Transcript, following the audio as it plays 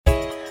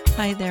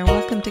Hi there,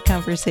 welcome to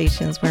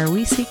Conversations, where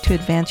we seek to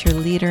advance your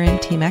leader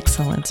and team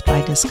excellence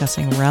by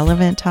discussing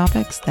relevant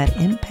topics that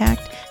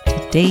impact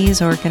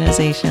today's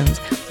organizations.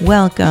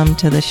 Welcome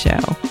to the show.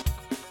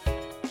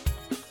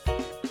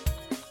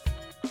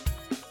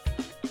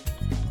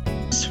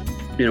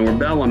 Where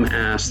Bellum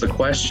asked the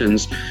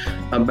questions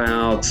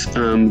about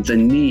the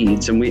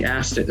needs, and we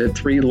asked it at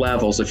three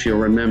levels. If you'll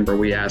remember,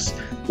 we asked,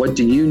 what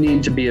do you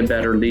need to be a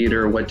better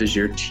leader? What does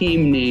your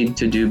team need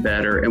to do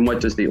better? And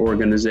what does the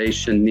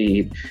organization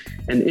need?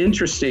 And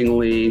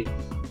interestingly,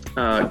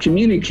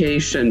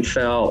 communication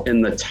fell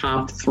in the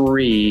top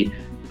three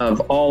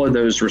of all of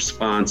those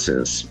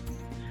responses.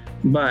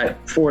 But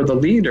for the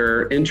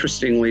leader,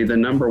 interestingly, the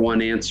number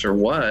one answer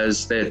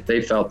was that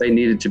they felt they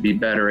needed to be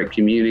better at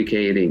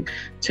communicating.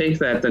 Take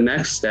that the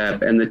next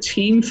step. And the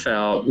team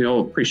felt,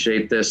 you'll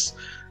appreciate this,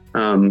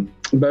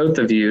 both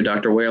of you,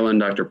 Dr. Whalen,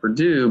 Dr.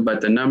 Perdue, but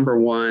the number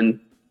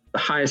one, the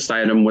highest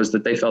item was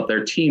that they felt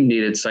their team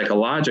needed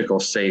psychological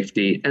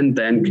safety and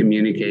then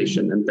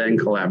communication and then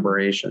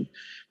collaboration.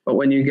 But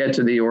when you get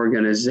to the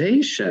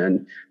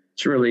organization,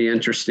 it's really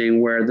interesting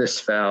where this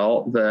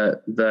fell.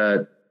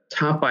 The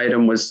top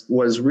item was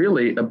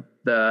really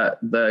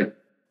the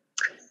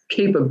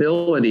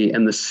capability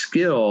and the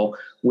skill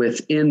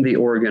within the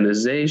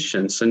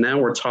organization. So now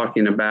we're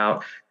talking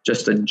about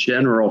just a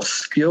general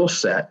skill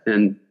set,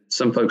 and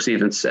some folks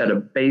even said a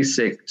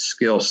basic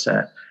skill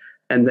set.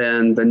 And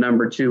then the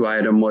number two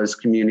item was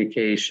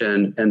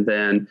communication, and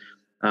then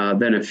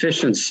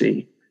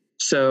efficiency.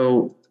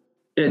 So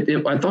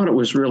I thought it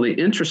was really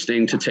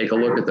interesting to take a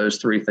look at those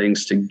three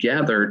things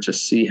together to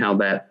see how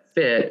that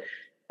fit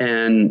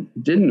and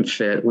didn't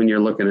fit when you're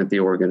looking at the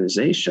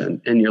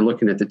organization and you're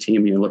looking at the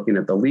team, you're looking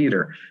at the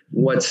leader.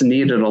 What's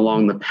needed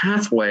along the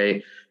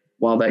pathway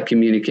while that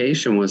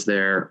communication was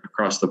there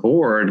across the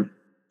board,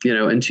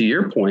 and to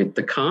your point,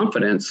 the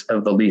confidence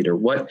of the leader,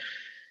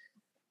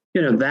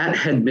 that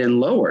had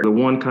been lowered. The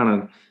one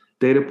kind of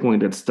data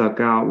point that stuck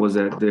out was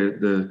that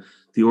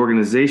the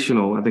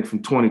organizational, I think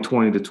from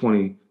 2020 to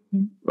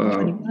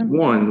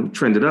 21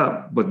 trended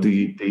up, but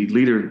the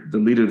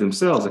leader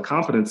themselves, the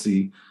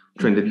competency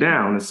trended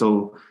down. And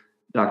so,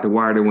 Dr.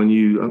 Wilder,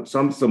 when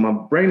so my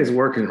brain is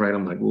working, right?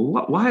 I'm like,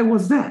 well, why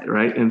was that,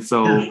 right? And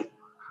so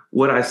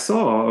what I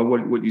saw, or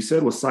what you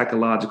said was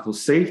psychological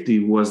safety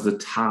was the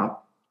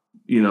top,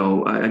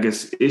 I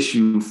guess,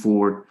 issue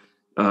for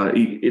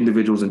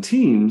individuals and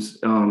teams.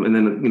 And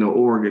then,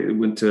 it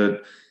went to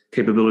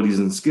capabilities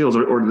and skills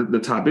or the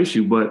top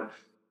issue. But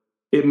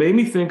it made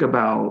me think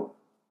about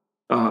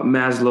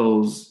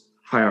Maslow's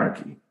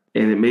hierarchy.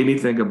 And it made me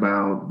think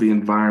about the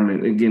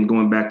environment, again,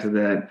 going back to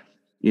that,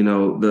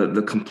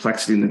 the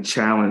complexity and the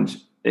challenge.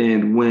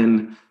 And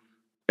when,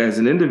 as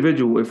an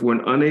individual, if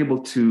we're unable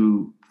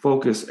to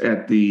focus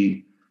at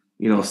the,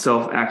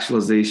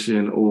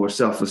 self-actualization or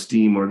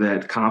self-esteem or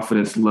that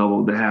confidence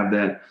level to have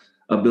that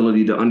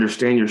ability to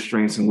understand your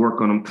strengths and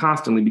work on them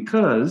constantly,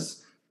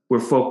 because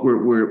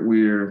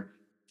we're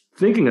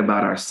thinking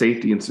about our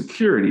safety and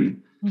security,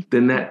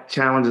 then that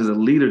challenges a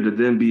leader to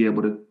then be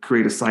able to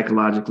create a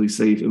psychologically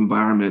safe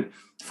environment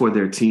for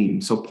their team.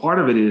 So part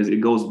of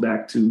it goes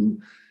back to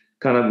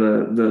kind of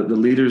the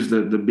leaders,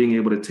 the being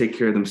able to take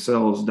care of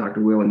themselves.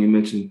 Dr. Whalen, you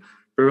mentioned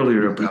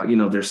earlier about,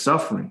 their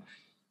suffering.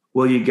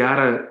 Well, you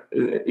gotta,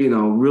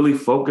 really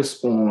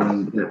focus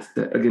on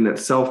that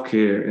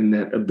self-care and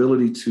that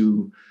ability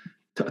to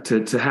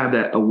have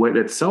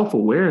that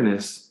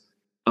self-awareness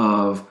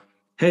of,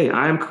 hey,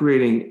 I'm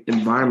creating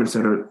environments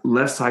that are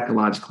less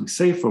psychologically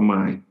safe for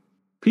my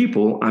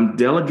people. I'm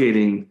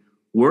delegating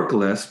work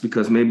less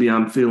because maybe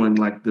I'm feeling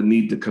like the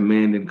need to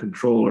command and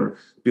control or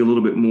be a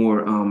little bit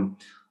more,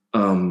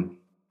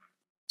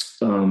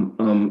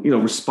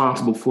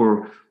 responsible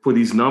for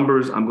these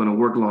numbers. I'm going to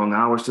work long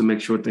hours to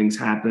make sure things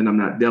happen. I'm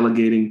not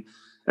delegating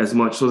as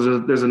much. So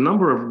there's a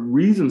number of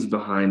reasons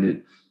behind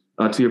it.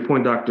 To your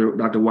point,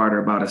 Dr. Wilder,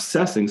 about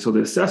assessing. So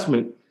the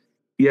assessment,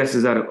 yes,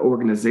 is at an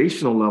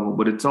organizational level,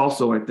 but it's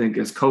also, I think,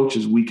 as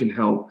coaches, we can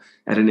help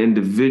at an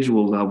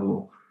individual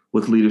level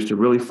with leaders to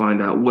really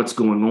find out what's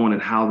going on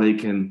and how they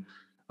can,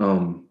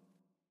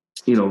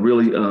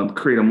 really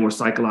create a more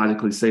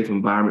psychologically safe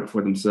environment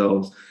for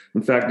themselves.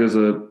 In fact, there's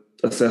a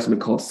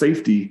assessment called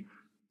safety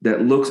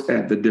that looks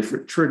at the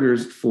different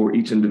triggers for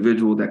each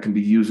individual that can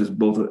be used as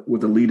both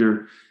with a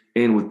leader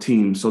and with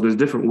teams. So there's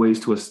different ways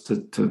to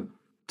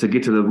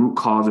get to the root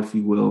cause, if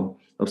you will,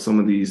 of some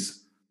of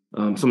these,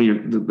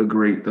 the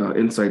great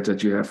insights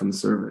that you have from the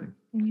survey.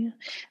 Yeah.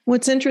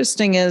 What's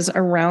interesting is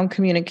around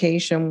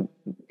communication,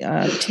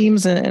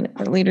 teams and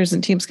leaders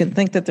and teams can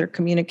think that they're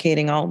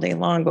communicating all day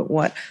long, but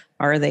what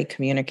are they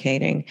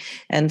communicating?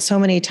 And so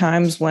many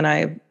times when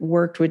I've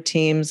worked with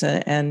teams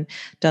and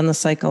done the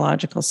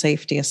psychological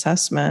safety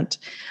assessment,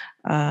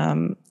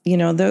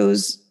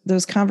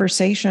 those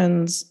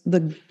conversations,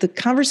 the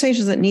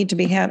conversations that need to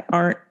be had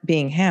aren't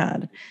being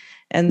had.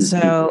 And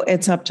so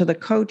it's up to the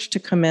coach to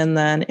come in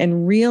then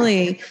and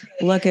really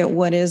look at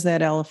what is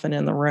that elephant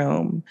in the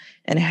room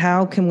and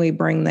how can we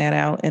bring that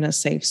out in a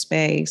safe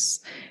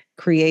space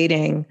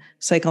creating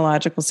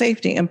psychological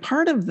safety. And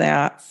part of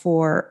that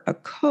for a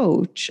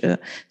coach,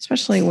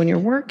 especially when you're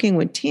working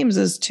with teams,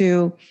 is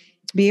to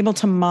be able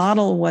to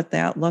model what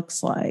that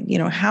looks like.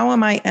 How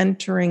am I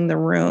entering the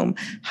room?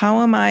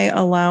 How am I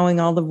allowing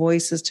all the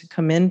voices to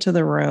come into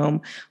the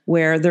room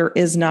where there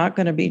is not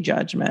going to be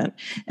judgment?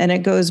 And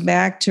it goes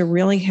back to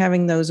really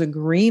having those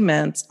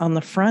agreements on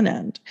the front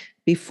end.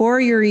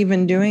 Before you're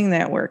even doing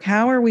that work,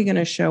 how are we going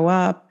to show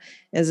up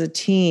as a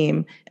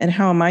team? And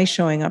how am I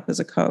showing up as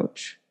a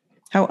coach?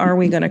 How are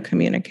we going to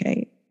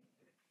communicate?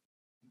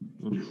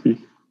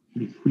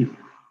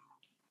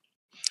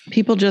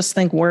 People just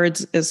think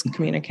words is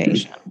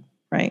communication,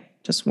 right?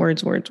 Just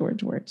words. We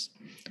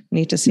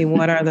need to see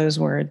what are those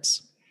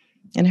words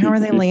and how are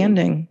they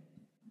landing?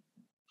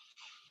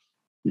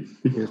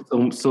 Yeah,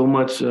 so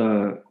much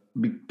that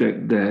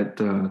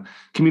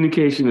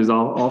communication is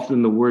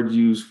often the word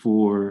used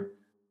for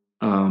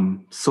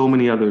so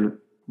many other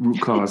root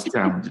cause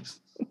challenges.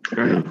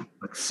 Right?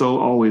 So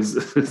always,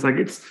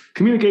 it's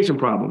communication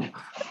problem,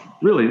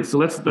 really. So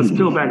let's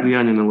peel back the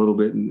onion a little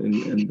bit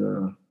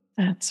and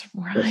that's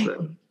right.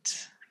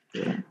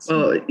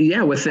 Well,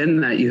 yeah, within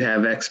that you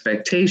have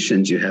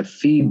expectations, you have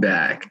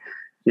feedback.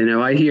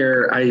 I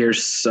hear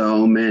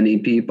so many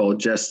people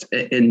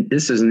and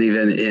this isn't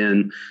even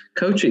in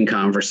coaching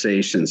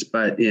conversations,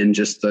 but in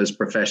just those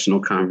professional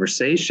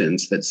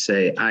conversations that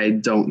say, I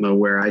don't know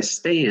where I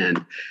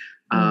stand.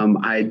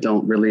 I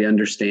don't really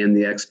understand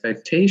the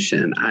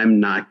expectation. I'm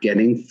not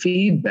getting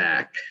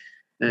feedback.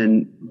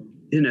 And,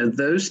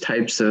 those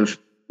types of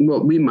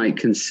what we might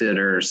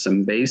consider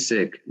some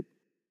basic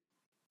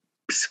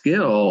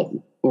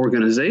skill,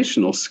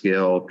 organizational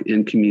skill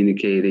in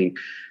communicating,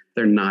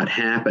 they're not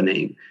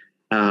happening.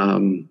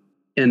 And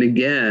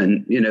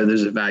again,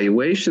 there's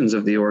evaluations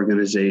of the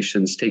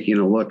organizations taking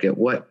a look at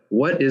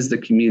what is the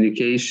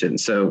communication.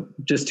 So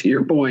just to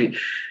your point,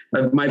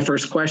 my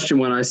first question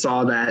when I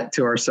saw that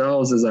to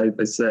ourselves is I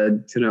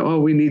said,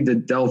 we need to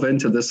delve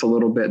into this a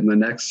little bit in the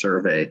next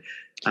survey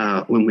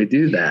when we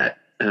do that.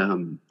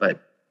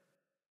 But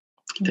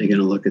taking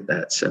a look at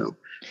that. So,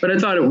 but I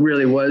thought it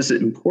really was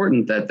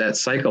important that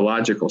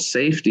psychological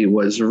safety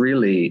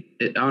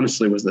it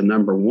honestly was the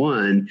number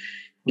one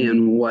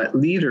in what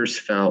leaders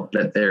felt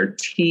that their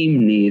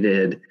team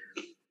needed,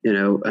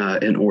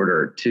 in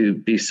order to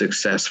be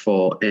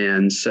successful.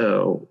 And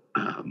so,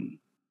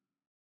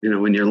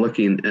 when you're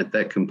looking at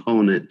that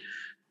component,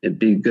 it'd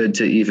be good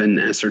to even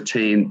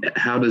ascertain,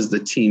 how does the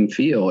team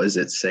feel? Is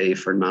it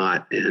safe or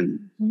not?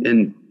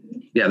 And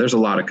yeah, there's a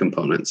lot of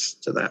components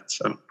to that.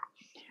 So.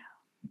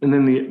 And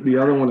then the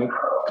other one that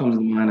comes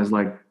to mind is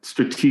like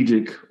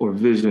strategic or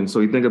vision. So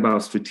you think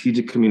about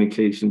strategic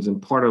communications, and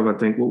part of, I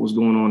think, what was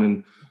going on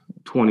in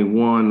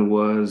 21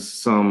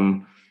 was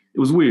it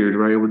was weird,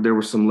 right? There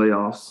were some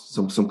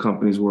layoffs. Some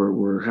companies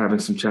were having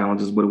some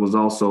challenges, but it was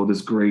also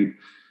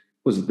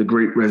the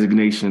Great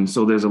Resignation.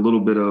 So there's a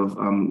little bit of,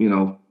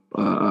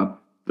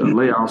 the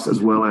layoffs as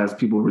well as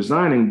people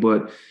resigning.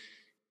 But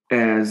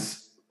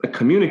as a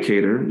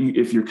communicator,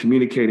 if you're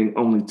communicating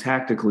only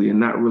tactically and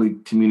not really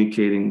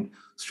communicating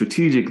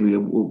strategically,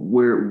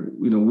 where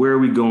are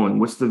we going?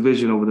 What's the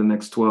vision over the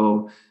next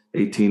 12,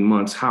 18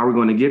 months? How are we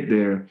going to get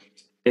there?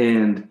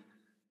 And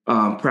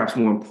perhaps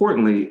more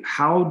importantly,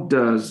 how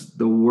does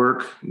the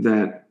work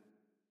that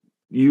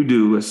you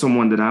do as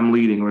someone that I'm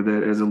leading, or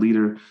that as a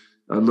leader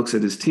looks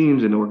at his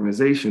teams and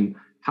organization,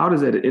 how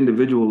does at an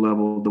individual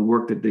level, the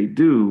work that they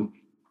do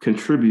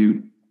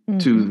contribute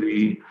to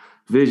the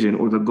vision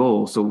or the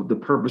goal? So the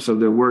purpose of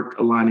their work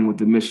aligning with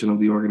the mission of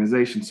the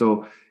organization.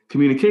 So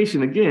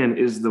communication, again,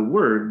 is the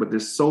word, but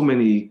there's so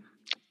many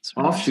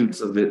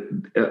offshoots of it,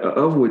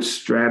 of which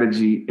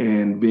strategy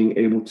and being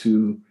able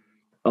to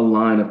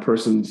align a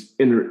person's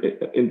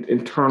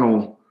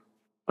internal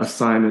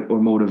assignment or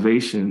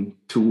motivation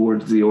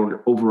towards the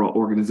overall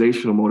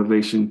organizational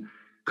motivation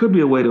could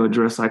be a way to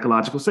address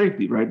psychological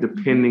safety, right?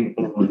 Depending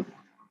on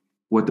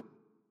what the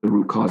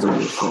root cause of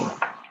it is. So,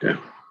 yeah.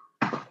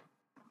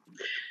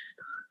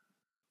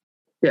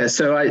 Yeah,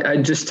 so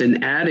I just,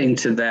 in adding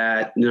to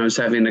that, I was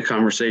having a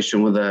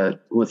conversation with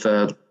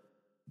a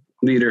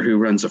leader who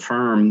runs a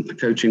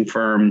coaching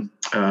firm,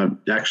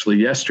 actually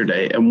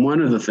yesterday. And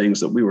one of the things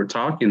that we were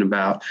talking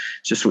about,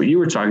 just what you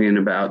were talking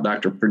about,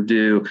 Dr.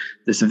 Perdue,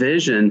 this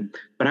vision,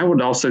 but I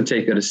would also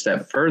take it a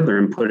step further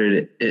and put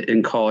it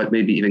and call it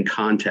maybe even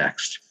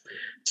context.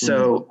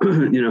 So,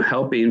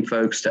 helping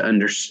folks to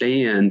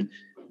understand,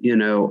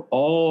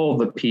 all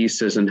the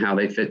pieces and how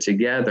they fit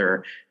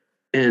together,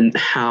 and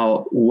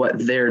how what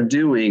they're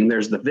doing,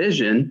 there's the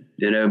vision,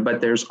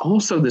 but there's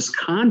also this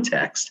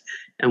context.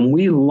 And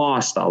we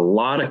lost a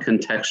lot of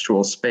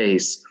contextual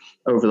space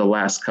over the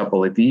last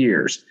couple of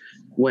years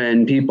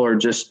when people are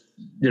just,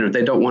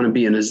 they don't want to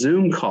be in a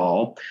Zoom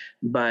call,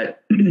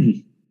 but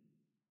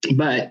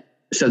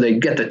so they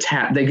get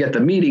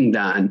the meeting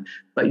done,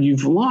 but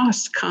you've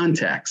lost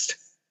context.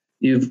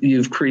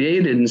 You've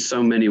created in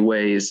so many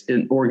ways,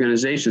 and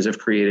organizations have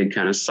created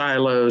kind of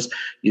silos.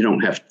 You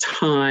don't have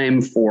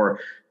time for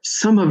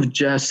some of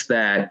just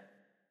that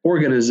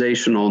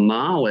organizational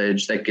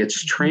knowledge that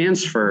gets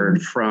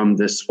transferred from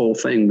this whole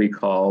thing we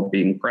call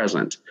being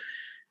present.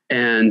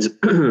 And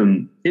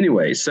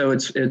anyway, so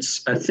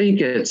I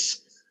think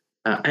it's,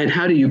 and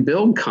how do you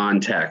build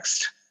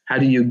context? How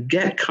do you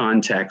get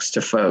context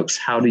to folks?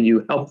 How do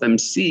you help them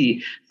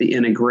see the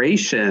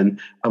integration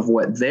of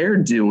what they're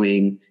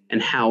doing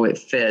and how it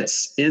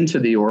fits into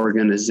the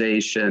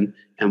organization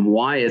and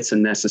why it's a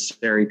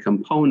necessary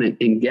component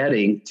in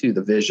getting to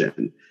the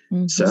vision?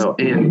 So,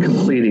 and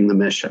completing the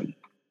mission.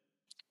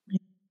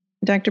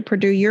 Dr.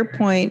 Perdue, your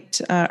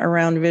point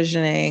around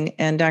visioning,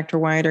 and Dr.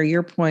 Weider,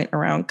 your point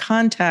around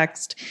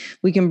context,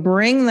 we can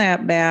bring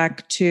that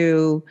back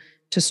to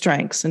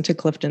strengths and to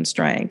Clifton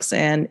strengths.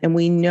 And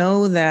we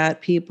know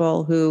that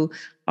people who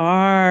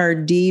are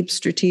deep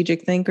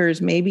strategic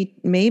thinkers,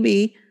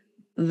 maybe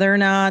they're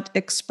not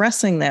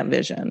expressing that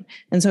vision.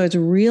 And so it's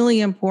really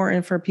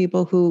important for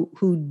people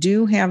who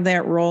do have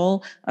that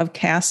role of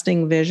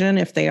casting vision,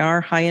 if they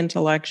are high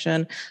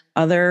intellection,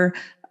 other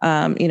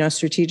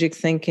strategic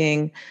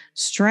thinking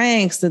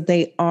strengths, that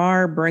they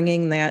are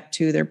bringing that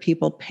to their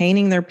people,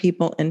 painting their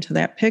people into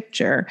that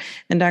picture.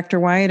 And Dr.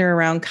 Weider,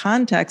 around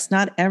context,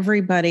 not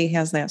everybody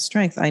has that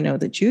strength. I know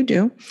that you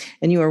do,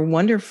 and you are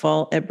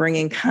wonderful at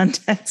bringing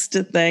context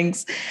to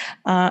things.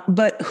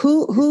 But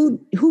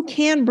who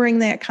can bring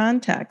that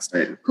context?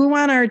 Right. Who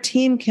on our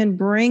team can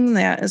bring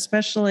that,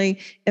 especially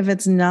if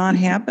it's not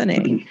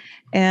happening?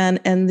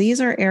 And these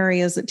are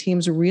areas that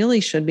teams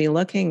really should be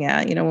looking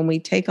at. When we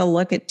take a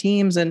look at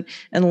teams and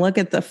look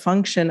at the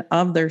function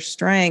of their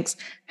strengths,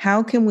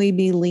 how can we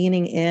be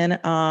leaning in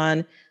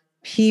on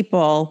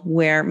people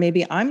where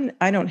maybe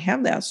I don't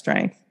have that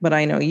strength, but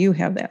I know you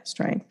have that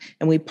strength,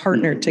 and we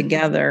partner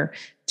together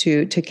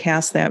to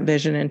cast that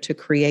vision and to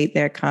create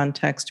that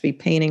context, to be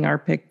painting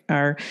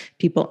our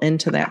people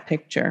into that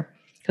picture,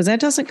 because that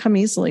doesn't come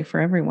easily for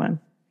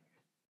everyone.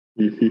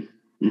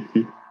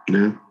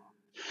 No.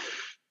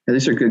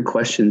 These are good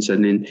questions. I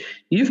mean,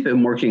 you've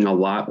been working a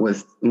lot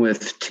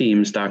with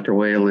teams, Dr.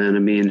 Whalen. I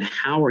mean,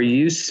 how are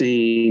you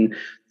seeing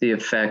the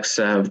effects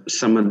of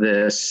some of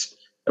this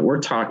that we're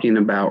talking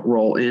about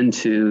roll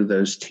into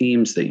those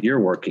teams that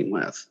you're working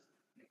with?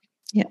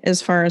 Yeah,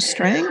 as far as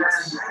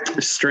strengths?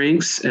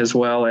 Strengths, as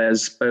well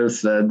as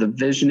both the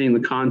visioning,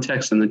 the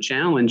context, and the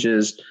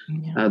challenges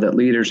that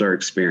leaders are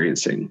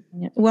experiencing.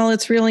 Yeah. Well,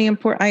 it's really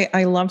important.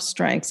 I love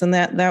strengths, and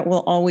that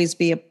will always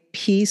be a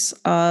piece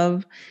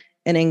of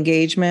an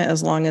engagement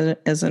as long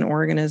as an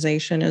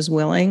organization is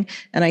willing.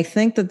 And I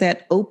think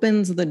that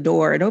opens the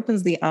door. It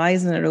opens the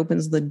eyes and it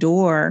opens the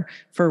door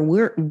for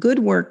good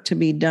work to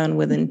be done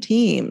within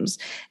teams.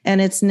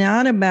 And it's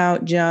not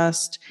about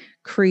just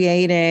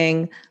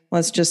creating,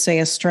 let's just say,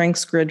 a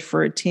strengths grid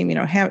for a team,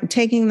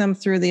 taking them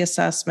through the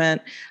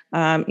assessment,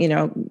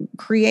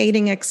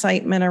 creating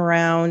excitement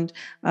around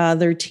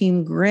their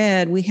team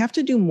grid. We have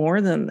to do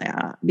more than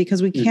that,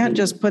 because we can't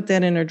just put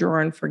that in a drawer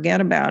and forget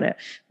about it.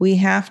 We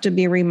have to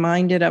be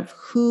reminded of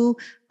who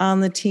on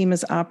the team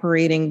is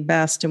operating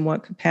best in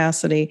what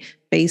capacity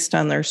based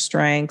on their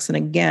strengths. And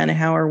again,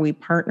 how are we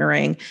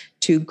partnering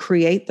to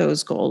create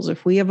those goals?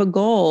 If we have a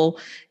goal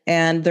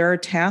and there are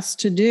tasks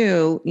to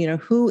do,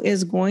 who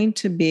is going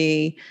to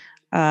be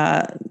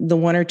the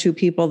one or two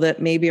people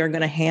that maybe are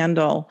going to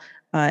handle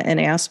an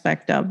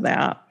aspect of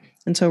that.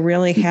 And so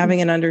really having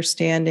an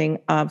understanding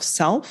of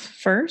self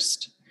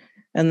first,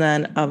 and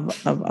then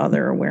of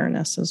other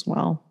awareness as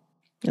well,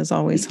 is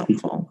always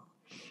helpful.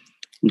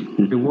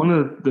 And one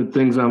of the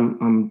things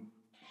I'm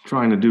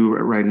trying to do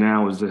right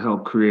now is to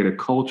help create a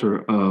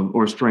culture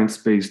or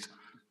strengths-based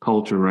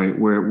culture, right?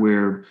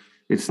 Where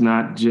it's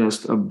not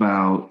just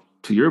about,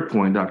 to your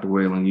point, Dr.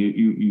 Whalen,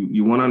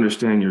 you want to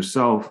understand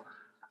yourself,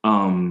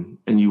 and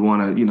you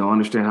want to,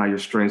 understand how your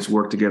strengths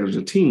work together as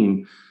a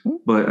team.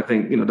 But I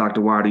think,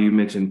 Dr. Weider, you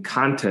mentioned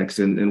context,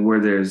 and where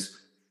there's,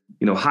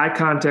 high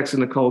context in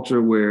the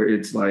culture where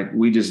it's like,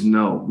 we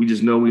know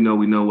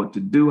what to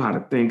do, how to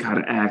think, how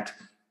to act,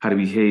 how to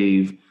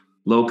behave.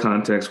 Low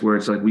context where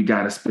it's like, we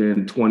got to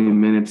spend 20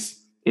 minutes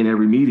in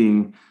every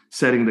meeting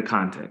setting the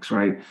context,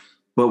 right?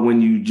 But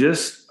when you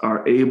just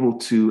are able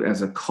to,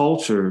 as a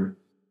culture,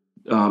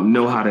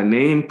 know how to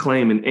name,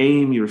 claim, and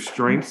aim your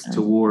strengths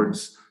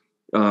towards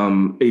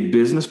a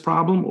business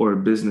problem or a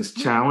business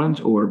challenge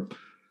or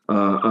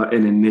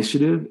an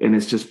initiative, and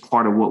it's just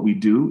part of what we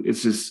do.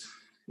 It's just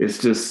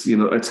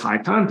it's high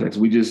context.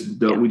 We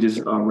just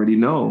already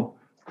know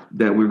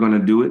that we're going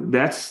to do it.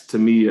 That's, to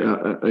me,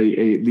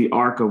 the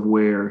arc of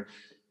where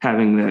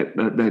having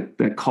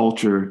that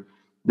culture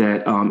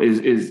that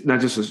is not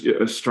just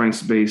a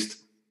strengths-based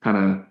kind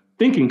of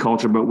thinking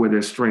culture, but where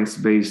there's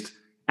strengths-based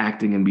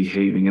acting and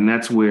behaving. And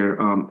that's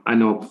where I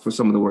know for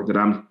some of the work that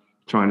I'm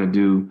trying to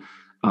do,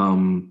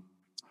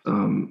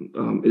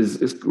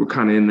 is we're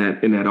kind of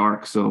in that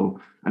arc. So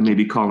I may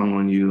be calling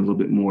on you a little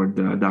bit more,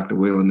 Dr.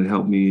 Whalen, to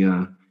help me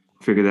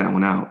figure that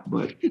one out.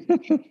 But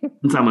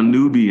since I'm a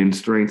newbie in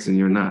strengths and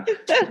you're not.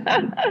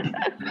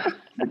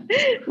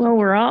 Well,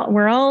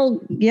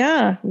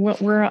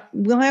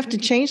 we'll have to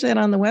change that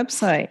on the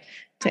website.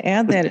 to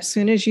add that as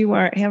soon as you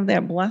have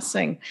that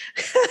blessing.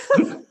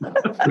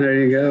 There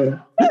you go.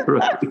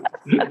 Right.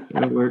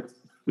 That works.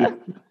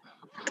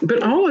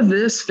 But all of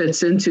this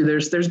fits into,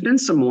 there's been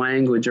some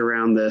language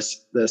around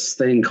this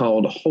thing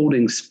called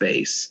holding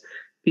space.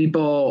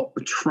 People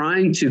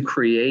trying to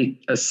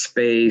create a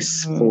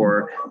space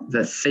for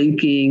the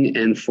thinking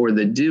and for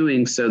the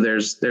doing. So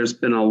there's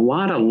been a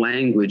lot of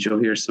language. You'll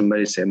hear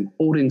somebody say, I'm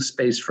holding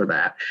space for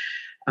that.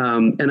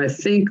 And I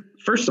think,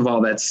 first of all,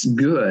 that's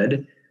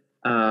good.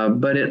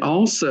 But it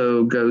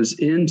also goes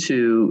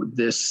into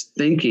this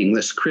thinking,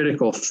 this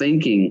critical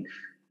thinking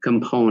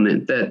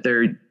component that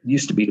there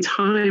used to be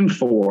time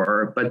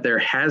for, but there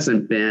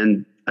hasn't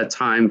been a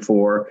time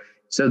for.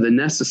 So the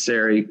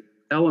necessary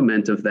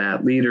element of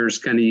that, leaders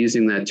kind of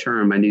using that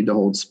term, I need to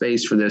hold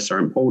space for this, or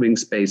I'm holding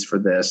space for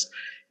this,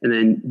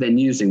 and then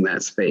using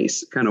that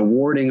space, kind of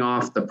warding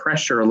off the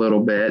pressure a little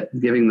bit,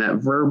 giving that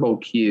verbal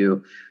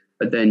cue,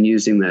 but then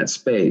using that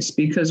space.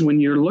 Because when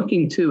you're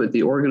looking too at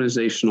the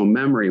organizational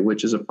memory,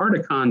 which is a part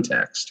of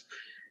context,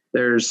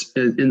 there's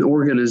in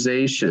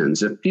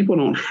organizations, if people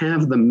don't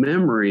have the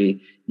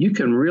memory, you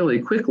can really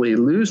quickly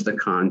lose the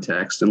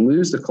context and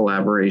lose the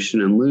collaboration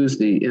and lose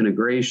the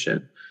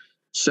integration.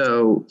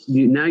 So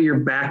now you're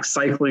back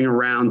cycling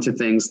around to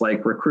things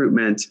like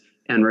recruitment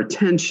and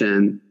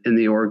retention in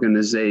the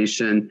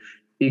organization,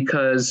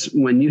 because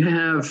when you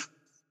have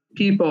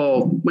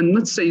people,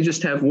 let's say you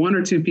just have one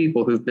or two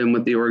people who've been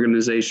with the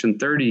organization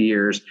 30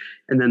 years,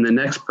 and then the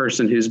next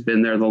person who's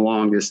been there the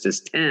longest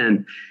is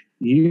 10,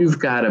 you've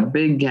got a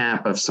big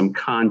gap of some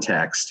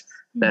context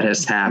that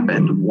has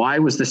happened. Why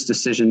was this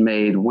decision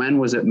made? When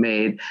was it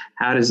made?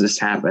 How does this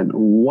happen?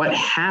 What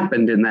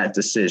happened in that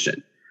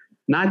decision?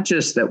 Not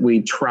just that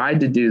we tried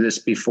to do this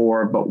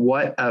before, but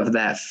what of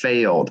that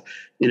failed?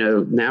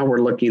 Now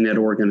we're looking at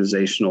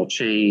organizational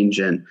change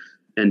and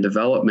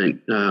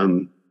development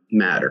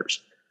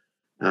matters.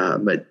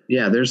 But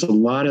yeah, there's a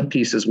lot of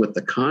pieces with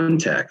the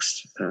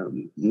context.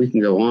 We can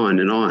go on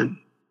and on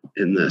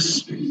in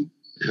this.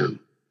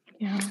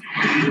 Yeah.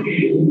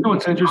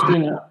 It's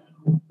interesting.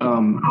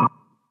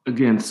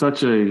 Again,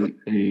 such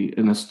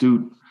an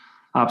astute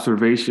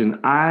observation.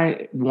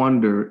 I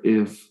wonder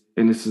if,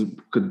 and this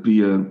could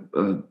be a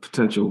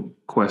potential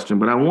question,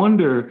 but I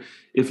wonder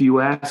if you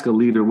ask a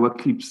leader what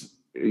keeps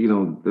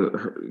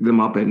them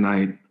up at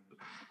night,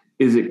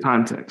 is it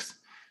context?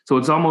 So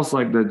it's almost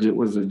like the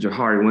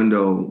Johari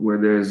window, where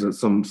there's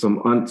some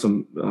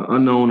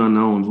unknown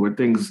unknowns, where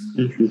things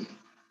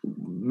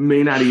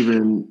may not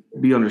even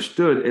be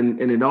understood, and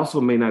it also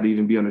may not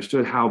even be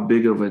understood how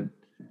big of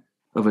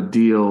a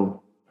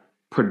deal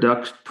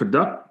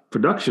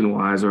production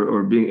wise,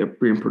 or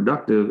being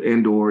productive,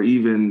 and or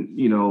even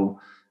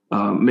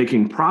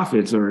making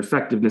profits or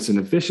effectiveness and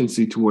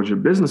efficiency towards your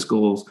business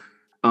goals,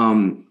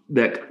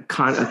 that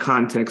a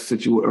context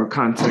or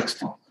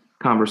context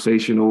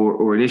conversation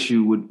or an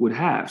issue would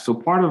have. So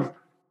part of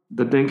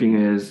the thinking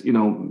is,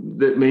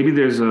 that maybe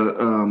there's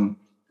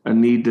a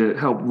need to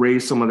help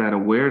raise some of that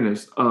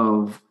awareness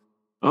of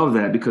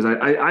that, because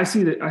I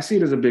see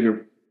it as a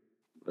bigger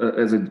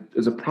as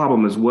a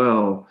problem as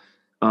well,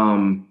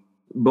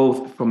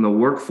 both from the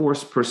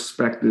workforce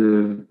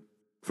perspective,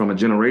 from a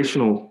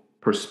generational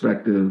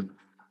perspective,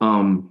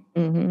 and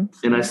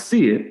I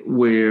see it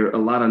where a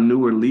lot of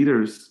newer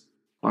leaders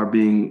are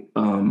being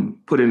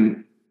put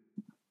in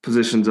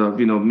positions of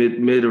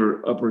mid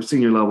or upper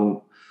senior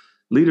level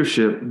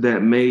leadership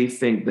that may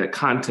think that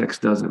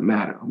context doesn't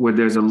matter, where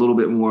there's a little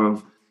bit more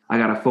of, I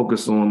got to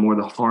focus on more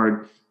the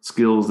hard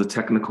skills, the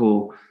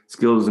technical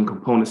skills and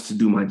components to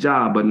do my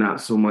job, but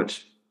not so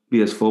much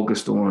be as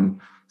focused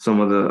on some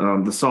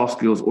of the soft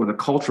skills or the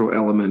cultural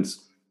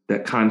elements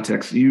that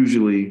context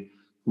usually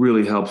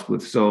really helps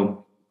with.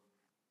 So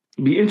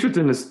be interested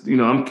in this,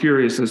 I'm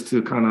curious as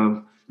to kind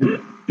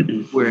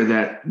of where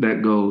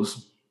that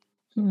goes.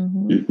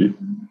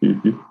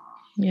 Mm-hmm.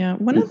 Yeah.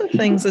 One of the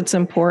things that's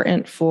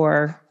important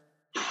for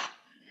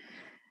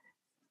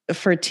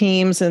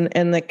teams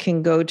and that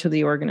can go to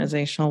the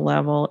organizational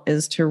level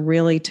is to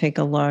really take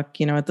a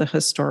look, at the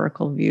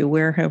historical view.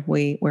 Where have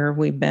we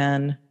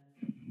been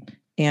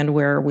and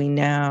where are we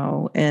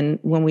now? And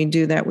when we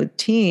do that with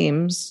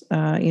teams,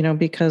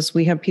 because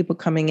we have people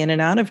coming in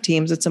and out of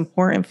teams, it's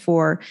important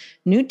for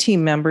new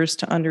team members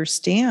to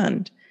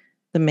understand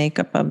the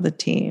makeup of the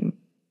team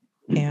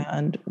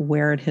and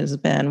where it has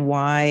been,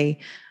 why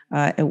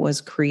it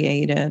was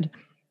created.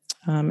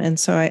 And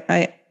so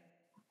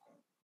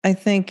I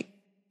think,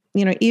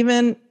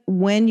 even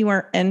when you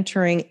are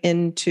entering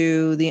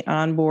into the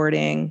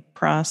onboarding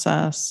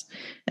process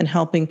and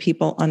helping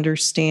people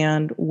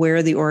understand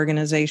where the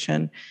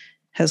organization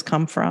has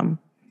come from,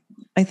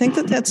 I think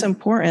that that's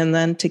important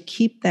then to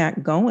keep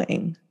that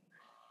going.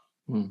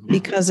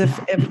 Because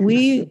if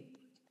we,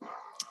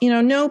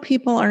 no,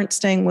 people aren't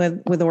staying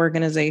with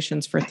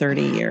organizations for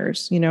 30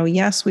 years.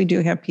 Yes, we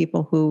do have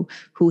people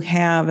who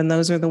have, and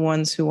those are the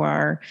ones who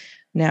are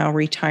now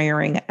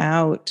retiring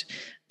out.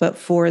 But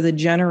for the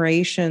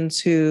generations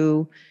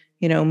who,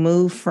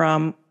 move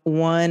from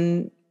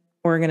one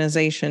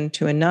organization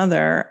to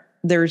another,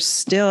 there's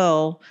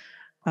still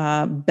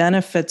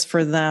benefits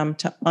for them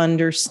to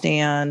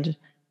understand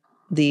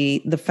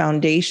the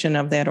foundation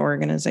of that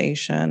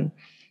organization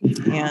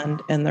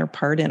and their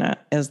part in it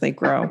as they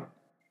grow.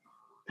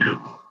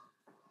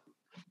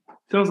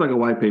 Sounds like a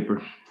white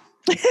paper.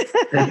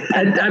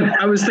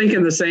 I was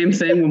thinking the same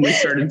thing when we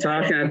started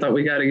talking. I thought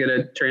we got to get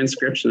a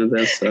transcription of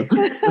this. So.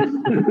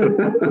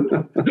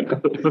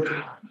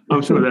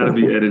 I'm sure that'll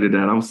be edited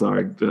out. I'm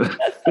sorry.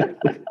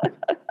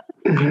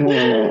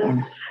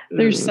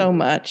 There's so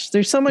much.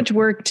 There's so much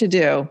work to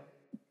do.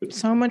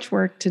 So much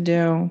work to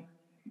do.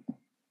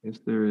 Yes,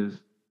 there is.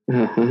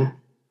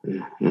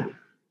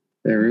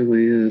 There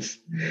really is.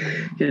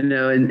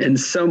 And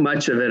so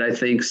much of it, I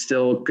think,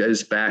 still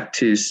goes back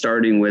to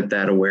starting with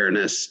that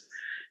awareness.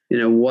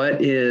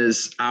 What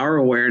is our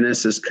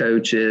awareness as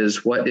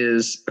coaches? What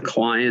is a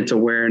client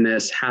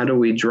awareness? How do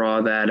we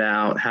draw that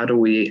out? How do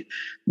we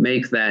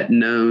make that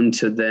known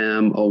to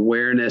them?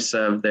 Awareness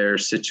of their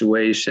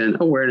situation,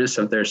 awareness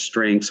of their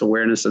strengths,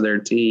 awareness of their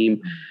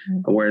team,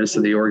 awareness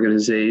of the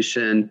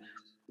organization,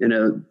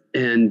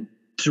 and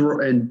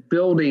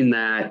building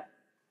that,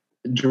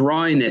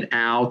 drawing it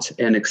out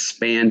and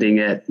expanding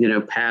it,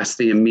 past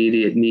the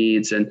immediate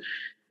needs. And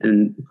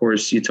of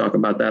course, you talk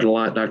about that a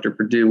lot, Dr.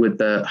 Perdue, with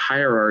the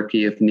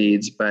hierarchy of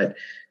needs, but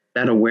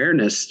that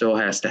awareness still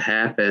has to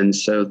happen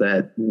so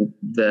that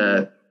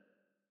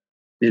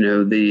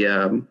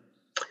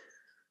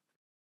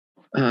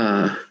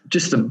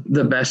just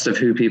the best of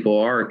who people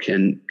are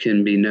can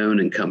be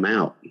known and come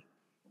out.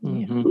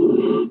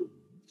 Mm-hmm.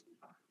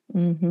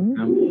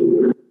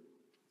 Mm-hmm.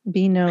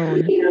 Be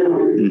known.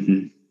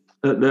 Mm-hmm.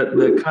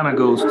 That kind of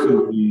goes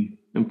to the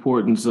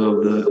importance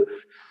of the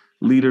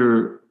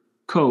leader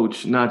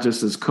coach, not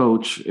just as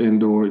coach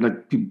and/or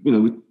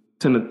we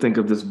tend to think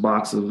of this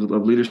box of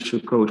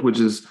leadership coach, which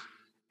is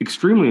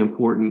extremely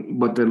important,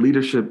 but the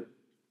leadership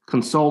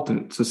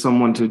consultant, so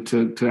someone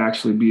to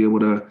actually be able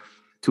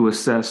to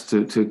assess,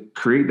 to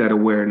create that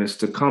awareness,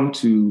 to come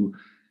to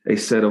a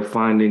set of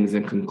findings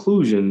and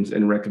conclusions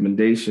and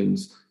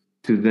recommendations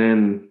to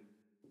then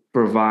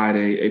provide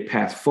a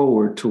path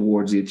forward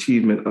towards the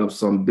achievement of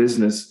some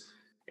business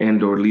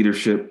and/or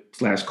leadership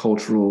 /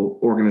 cultural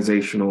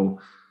organizational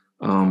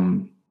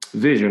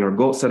vision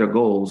or set of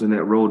goals in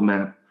that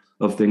roadmap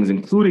of things,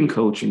 including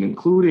coaching,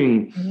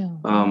 including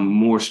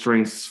more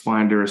strengths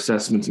finder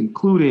assessments,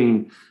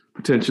 including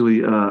potentially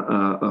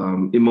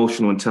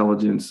emotional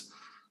intelligence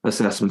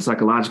assessments,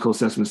 psychological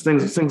assessments,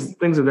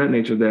 things of that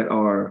nature that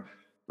are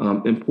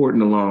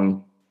important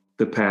along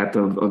the path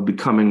of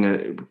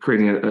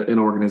creating an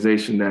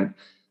organization that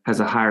has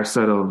a higher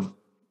set of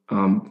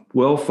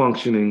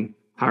well-functioning,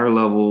 higher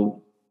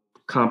level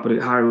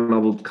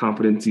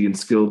competency and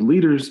skilled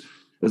leaders,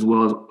 as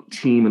well as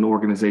team and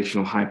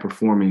organizational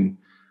high-performing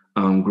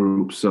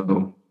groups.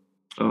 So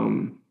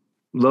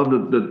love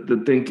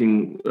the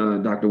thinking,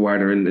 Dr.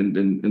 Wider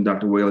and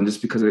Dr. Whalen,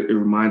 just because it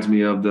reminds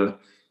me of the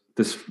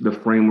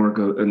framework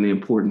and the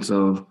importance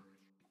of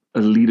a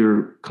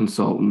leader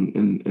consultant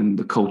in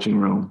the coaching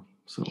realm.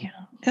 So yeah,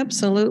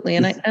 absolutely.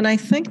 And I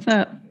think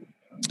that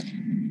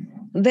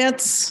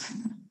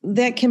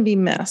can be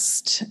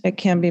missed. It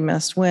can be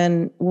missed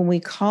when we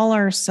call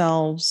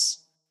ourselves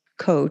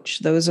coach,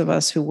 those of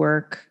us who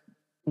work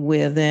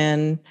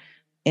within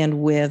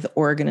and with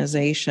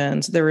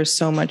organizations. There is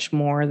so much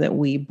more that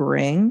we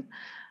bring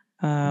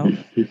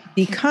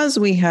because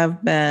we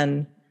have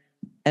been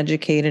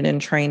educated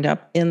and trained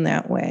up in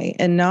that way.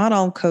 And not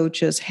all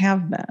coaches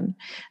have been.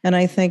 And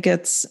I think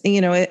it's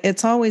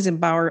always a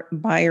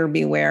buyer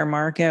beware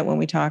market when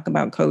we talk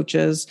about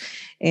coaches,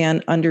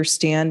 and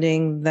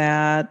understanding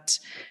that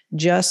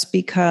just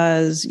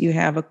because you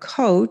have a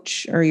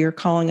coach or you're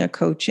calling a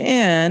coach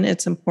in,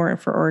 it's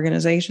important for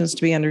organizations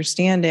to be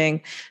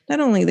understanding not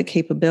only the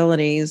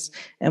capabilities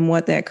and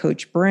what that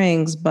coach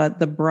brings, but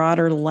the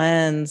broader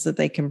lens that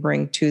they can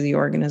bring to the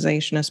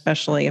organization,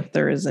 especially if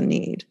there is a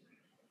need.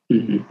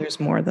 Mm-hmm. There's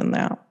more than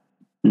that.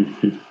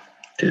 Mm-hmm.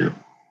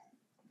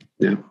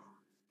 Yeah.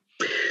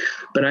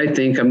 But I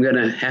think I'm going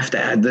to have to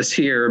add this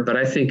here, but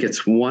I think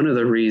it's one of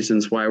the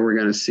reasons why we're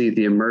going to see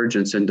the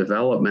emergence and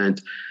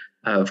development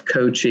of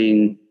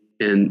coaching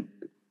in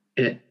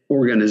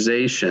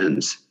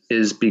organizations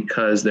is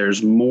because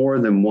there's more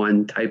than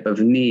one type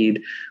of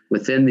need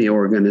within the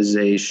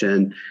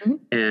organization, mm-hmm.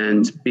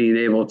 and being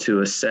able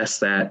to assess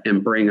that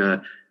and bring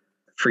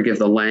forgive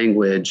the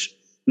language,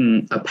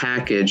 a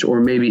package, or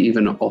maybe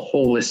even a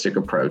holistic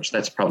approach,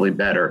 that's probably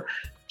better,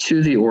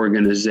 to the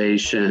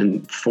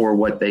organization for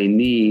what they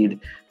need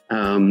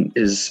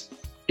is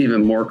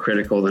even more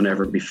critical than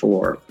ever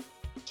before.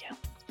 Yeah.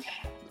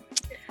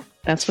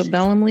 That's what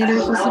Bellum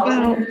Leaders is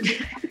about.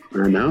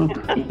 I know.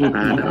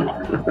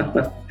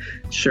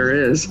 Sure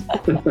is.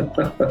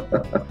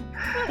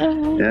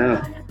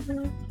 Yeah.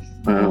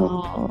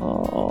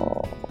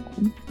 Wow.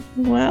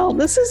 Well,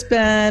 this has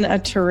been a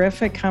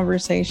terrific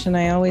conversation.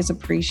 I always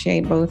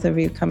appreciate both of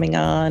you coming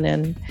on,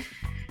 and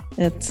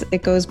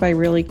it goes by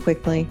really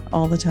quickly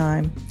all the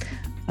time.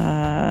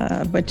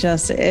 But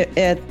just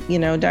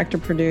Dr.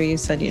 Perdue, you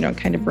said,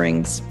 kind of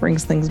brings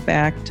things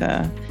back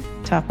to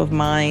top of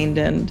mind,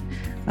 and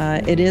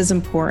it is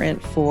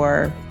important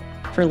for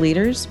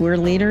leaders. We're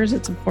leaders.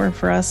 It's important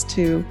for us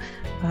to,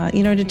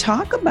 to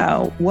talk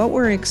about what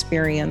we're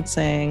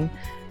experiencing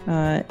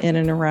in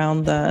and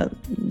around the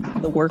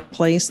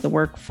workplace, the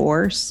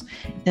workforce,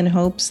 in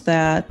hopes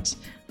that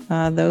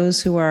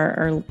those who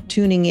are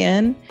tuning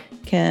in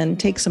can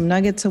take some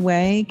nuggets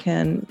away,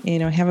 can,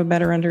 have a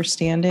better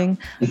understanding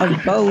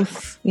of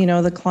both,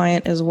 the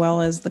client as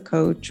well as the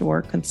coach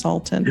or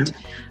consultant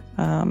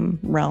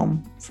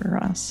realm for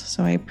us.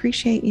 So I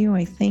appreciate you.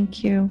 I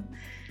thank you.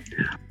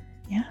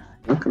 Yeah.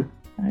 Welcome.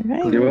 All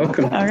right. You're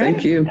welcome. All right.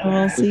 Thank you.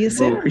 We'll see you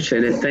soon.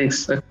 Appreciate it.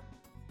 Thanks.